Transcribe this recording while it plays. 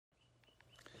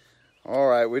All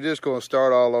right, we're just going to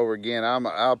start all over again.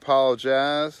 I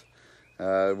apologize.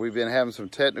 We've been having some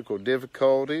technical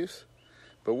difficulties,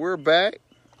 but we're back,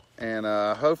 and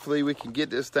hopefully we can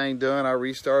get this thing done. I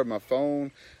restarted my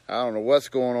phone. I don't know what's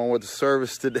going on with the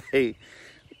service today,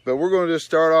 but we're going to just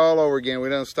start all over again. We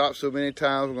done stopped so many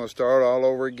times. We're going to start all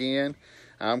over again.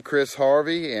 I'm Chris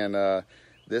Harvey, and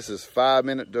this is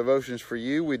 5-Minute Devotions for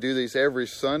You. We do these every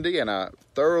Sunday, and I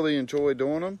thoroughly enjoy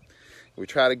doing them. We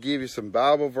try to give you some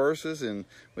Bible verses, and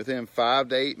within 5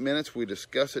 to 8 minutes, we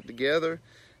discuss it together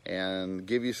and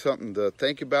give you something to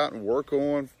think about and work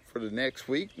on for the next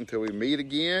week until we meet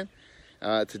again.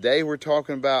 Today, we're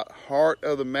talking about heart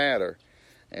of the matter,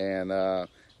 and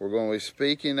we're going to be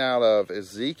speaking out of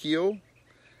Ezekiel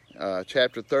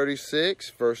chapter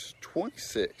 36, verse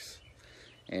 26.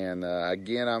 And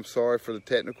again, I'm sorry for the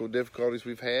technical difficulties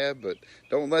we've had, but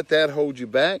don't let that hold you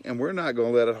back, and we're not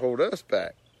going to let it hold us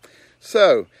back.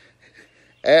 So,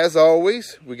 as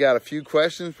always, we got a few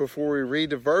questions before we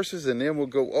read the verses, and then we'll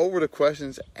go over the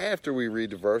questions after we read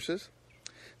the verses.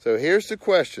 So here's the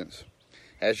questions.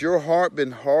 Has your heart been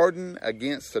hardened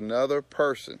against another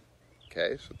person?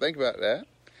 Okay, so think about that.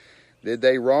 Did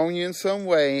they wrong you in some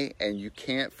way and you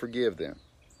can't forgive them?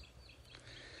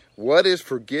 What is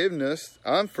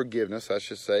unforgiveness, I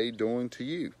should say, doing to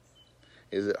you?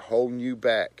 Is it holding you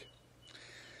back?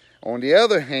 On the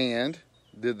other hand,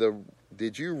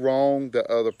 did you wrong the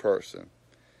other person?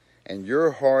 And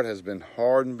your heart has been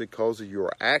hardened because of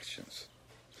your actions.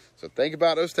 So think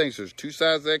about those things. There's two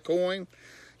sides of that coin.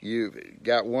 You've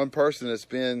got one person that's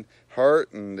been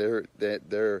hurt and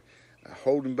they're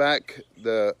holding back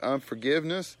the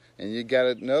unforgiveness, and you got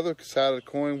another side of the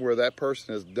coin where that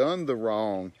person has done the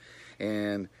wrong,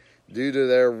 and due to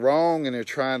their wrong and they're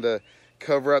trying to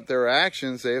cover up their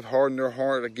actions, they've hardened their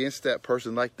heart against that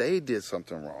person like they did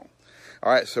something wrong.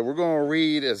 All right, so we're going to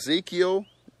read Ezekiel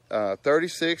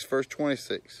 36, verse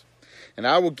 26. And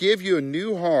I will give you a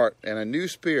new heart and a new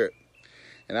spirit,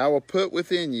 and I will put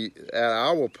within you,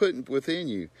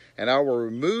 and I will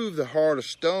remove the heart of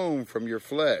stone from your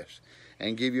flesh,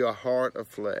 and give you a heart of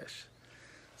flesh.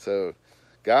 So,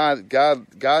 God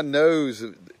knows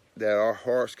that our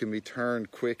hearts can be turned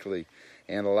quickly,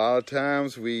 and a lot of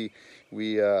times we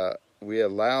allow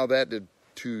that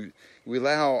we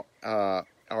allow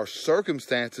our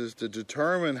circumstances to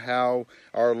determine how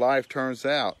our life turns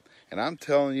out. And I'm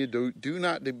telling you, do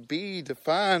not be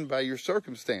defined by your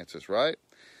circumstances, right?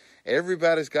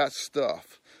 Everybody's got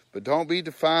stuff, but don't be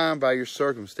defined by your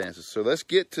circumstances. So let's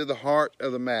get to the heart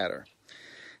of the matter.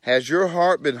 Has your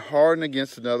heart been hardened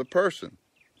against another person?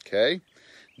 Okay.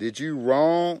 Were you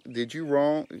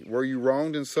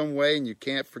wronged in some way and you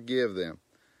can't forgive them?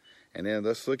 And then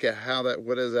let's look at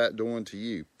what is that doing to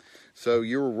you? So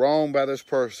you were wronged by this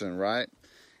person, right?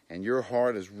 And your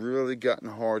heart has really gotten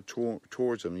hard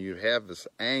towards them. You have this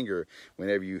anger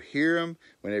whenever you hear them,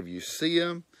 whenever you see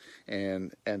them,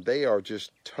 and they are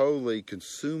just totally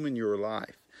consuming your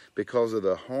life because of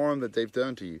the harm that they've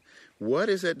done to you. What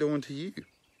is that doing to you,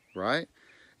 right?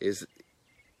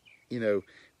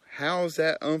 How is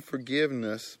that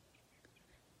unforgiveness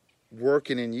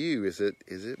working in you? Is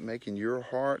it making your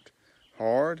heart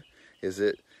hard? Is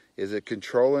it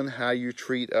controlling how you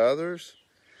treat others?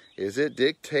 Is it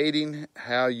dictating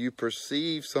how you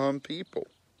perceive some people?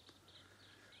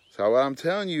 So what I'm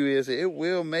telling you is it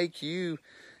will make you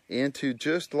into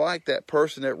just like that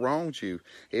person that wronged you.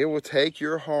 It will take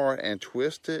your heart and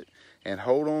twist it and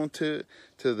hold on to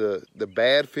the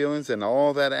bad feelings and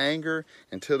all that anger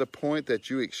until the point that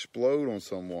you explode on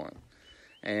someone.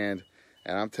 And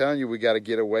I'm telling you, we got to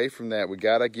get away from that. We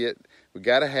got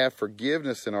to have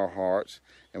forgiveness in our hearts,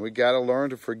 and we got to learn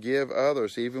to forgive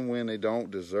others even when they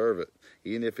don't deserve it,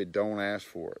 even if they don't ask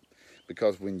for it.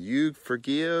 Because when you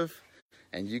forgive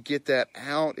and you get that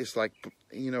out, it's like,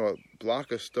 a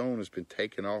block of stone has been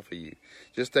taken off of you.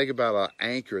 Just think about an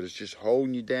anchor that's just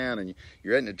holding you down, and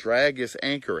you're having to drag this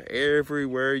anchor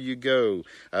everywhere you go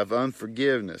of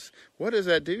unforgiveness. What does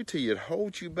that do to you? It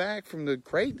holds you back from the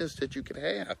greatness that you could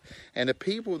have and the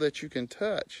people that you can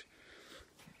touch.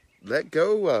 Let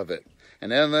go of it.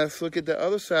 And then let's look at the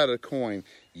other side of the coin.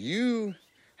 You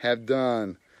have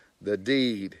done the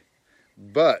deed,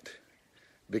 but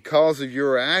because of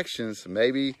your actions,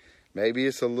 maybe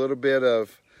it's a little bit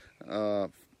of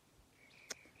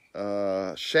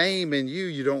shame in you.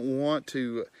 You don't want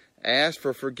to ask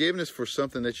for forgiveness for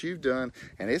something that you've done,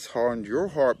 and it's hardened your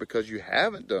heart because you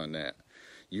haven't done that.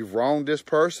 You've wronged this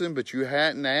person, but you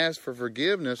hadn't asked for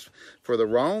forgiveness for the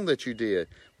wrong that you did.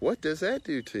 What does that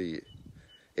do to you?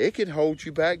 It can hold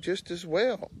you back just as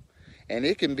well, and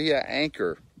it can be an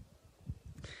anchor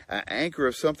an anchor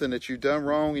of something that you've done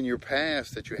wrong in your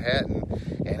past that you hadn't,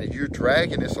 and you're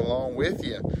dragging this along with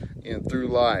you through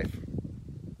life,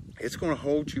 it's going to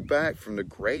hold you back from the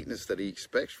greatness that he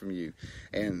expects from you,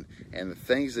 and the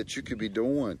things that you could be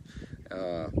doing.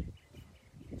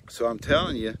 So I'm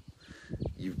telling you,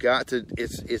 you've got to.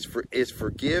 It's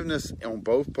forgiveness on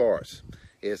both parts.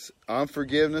 It's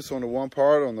unforgiveness on the one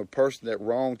part, on the person that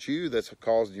wronged you, that's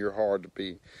causing your heart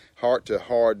to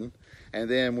harden. And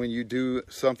then when you do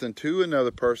something to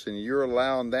another person, you're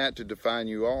allowing that to define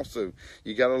you also.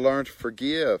 You got to learn to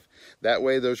forgive. That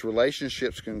way those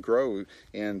relationships can grow.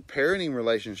 In parenting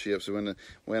relationships,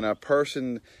 when a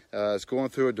person is going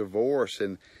through a divorce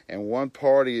and one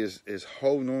party is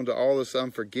holding on to all this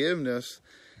unforgiveness,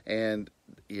 and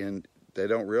they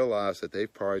don't realize that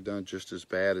they've probably done just as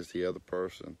bad as the other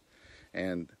person.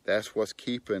 And that's what's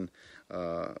keeping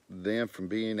them from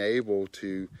being able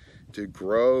to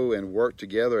grow and work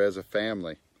together as a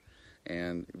family.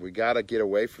 And we got to get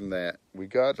away from that. We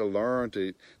got to learn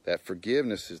that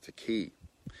forgiveness is the key.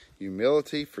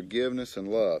 Humility, forgiveness, and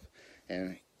love.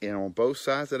 And on both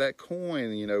sides of that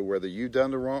coin, whether you've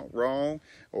done the wrong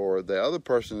or the other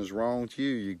person has wronged you,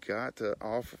 you got to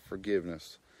offer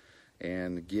forgiveness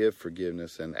and give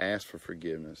forgiveness and ask for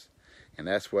forgiveness. And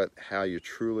that's how you're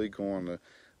truly going to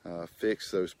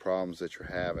fix those problems that you're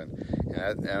having.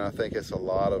 And I think it's a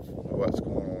lot of what's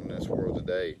going on in this world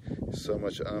today. So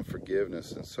much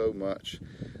unforgiveness and so much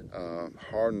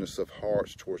hardness of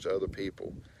hearts towards other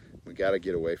people. We got to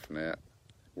get away from that.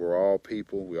 We're all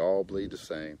people. We all bleed the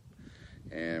same.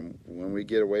 And when we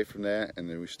get away from that, and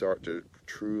then we start to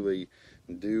truly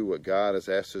do what God has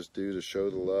asked us to do to show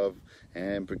the love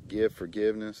and give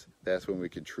forgiveness, that's when we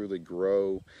can truly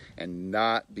grow and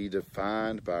not be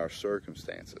defined by our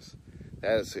circumstances.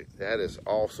 That is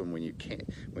awesome when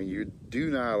you do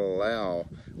not allow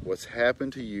what's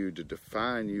happened to you to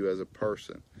define you as a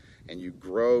person, and you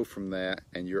grow from that,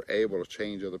 and you're able to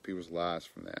change other people's lives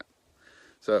from that.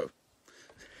 So,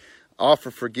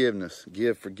 offer forgiveness,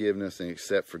 give forgiveness, and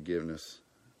accept forgiveness,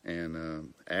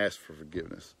 and ask for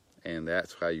forgiveness. And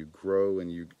that's how you grow,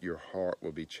 and your heart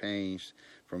will be changed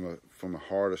from a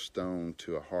heart of stone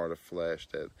to a heart of flesh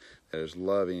that is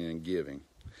loving and giving.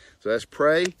 So let's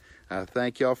pray. I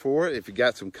thank y'all for it. If you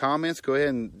got some comments, go ahead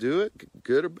and do it,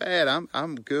 good or bad.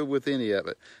 I'm good with any of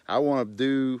it. I want to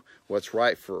do what's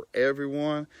right for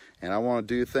everyone, and I want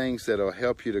to do things that will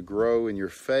help you to grow in your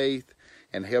faith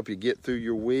and help you get through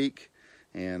your week.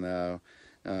 And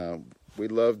we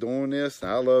love doing this,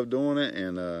 and I love doing it,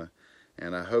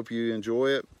 and I hope you enjoy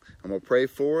it. I'm going to pray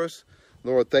for us.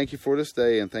 Lord, thank you for this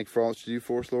day, and thank you for all that you do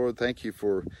for us, Lord. Thank you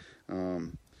for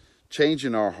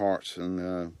changing our hearts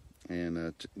and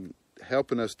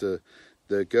helping us to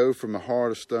go from a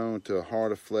heart of stone to a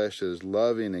heart of flesh that is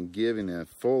loving and giving and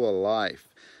full of life,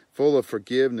 full of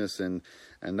forgiveness, and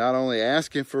not only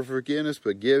asking for forgiveness,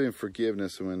 but giving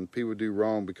forgiveness when people do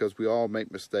wrong, because we all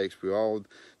make mistakes. We all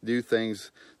do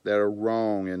things that are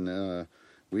wrong, and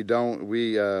we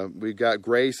got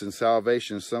grace and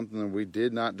salvation, something that we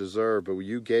did not deserve, but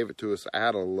you gave it to us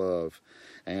out of love.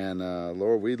 And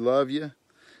Lord, we love you.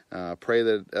 Pray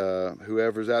that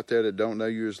whoever's out there that don't know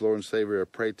you as Lord and Savior, I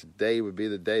pray today would be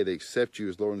the day they accept you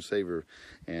as Lord and Savior,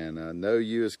 and know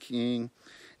you as King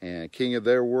and King of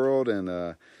their world,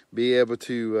 and be able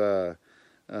to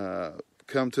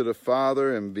come to the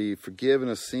Father and be forgiven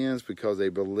of sins because they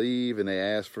believe and they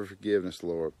ask for forgiveness,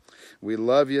 Lord. We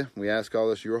love you. We ask all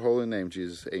this in your holy name,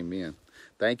 Jesus. Amen.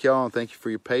 Thank y'all, and thank you for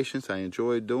your patience. I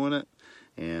enjoyed doing it.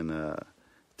 And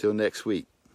till next week.